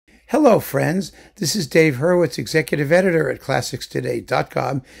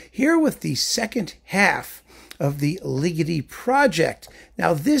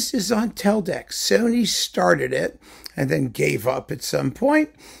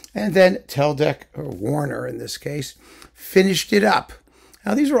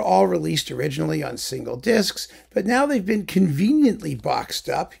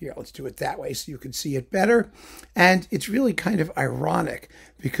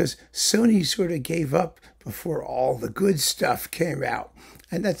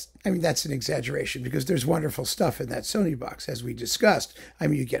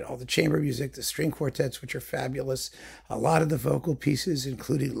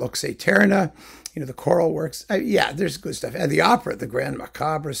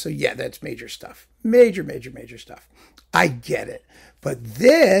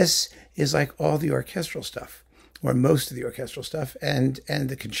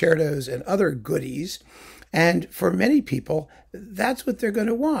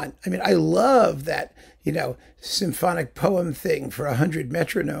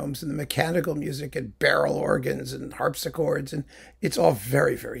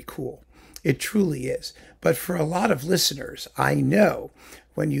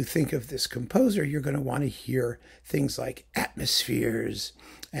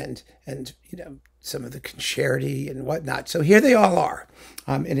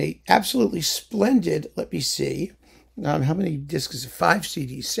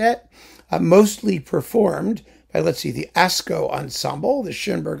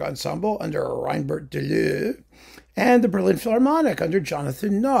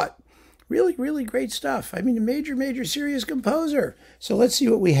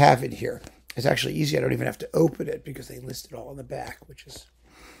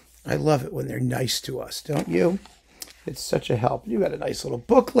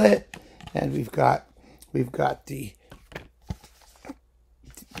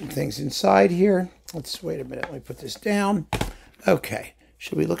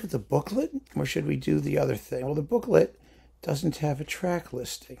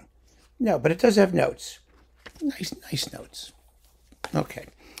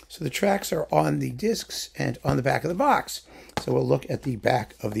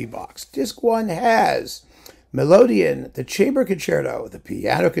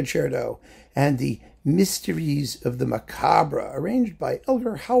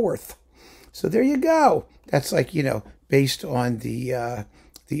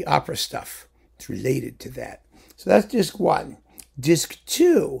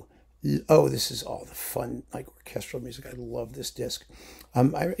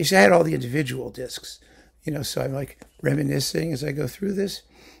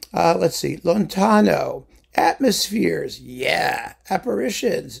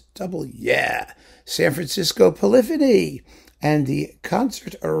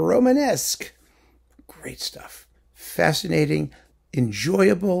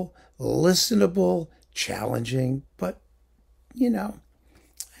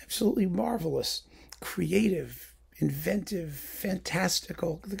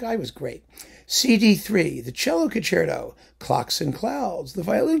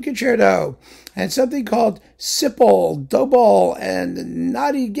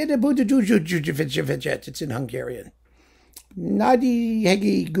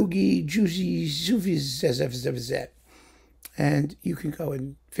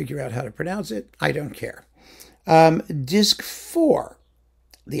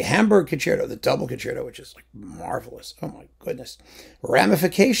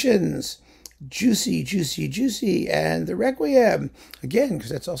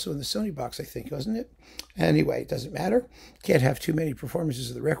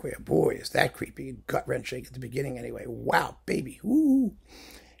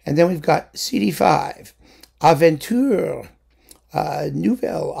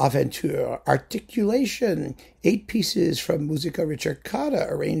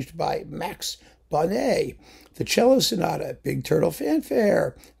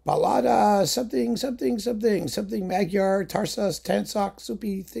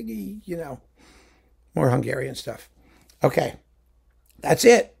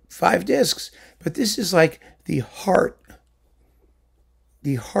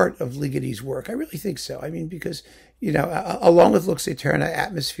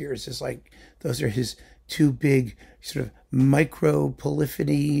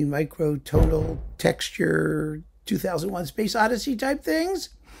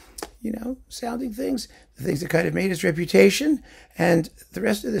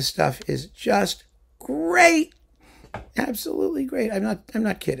Absolutely great. I'm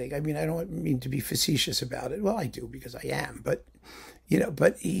not kidding. I mean, I don't mean to be facetious about it. Well, I do because I am, but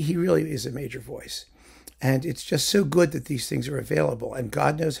but he really is a major voice. And it's just so good that these things are available, and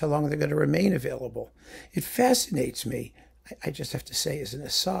God knows how long they're going to remain available. It fascinates me, I just have to say as an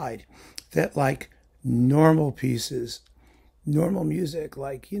aside, that like normal pieces, normal music,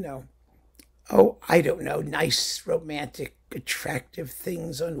 like, oh, I don't know, nice, romantic, attractive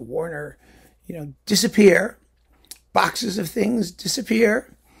things on Warner, disappear. Boxes of things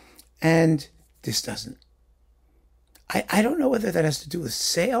disappear, and this doesn't. I don't know whether that has to do with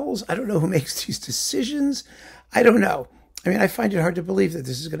sales. I don't know who makes these decisions. I don't know. I mean, I find it hard to believe that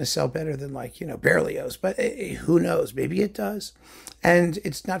this is going to sell better than Berlioz, but who knows? Maybe it does. And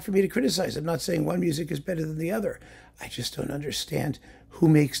it's not for me to criticize. I'm not saying one music is better than the other. I just don't understand who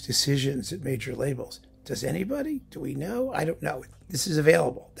makes decisions at major labels. Does anybody? Do we know? I don't know. This is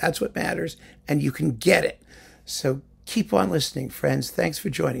available. That's what matters, and you can get it. So keep on listening, friends. Thanks for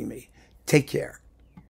joining me. Take care.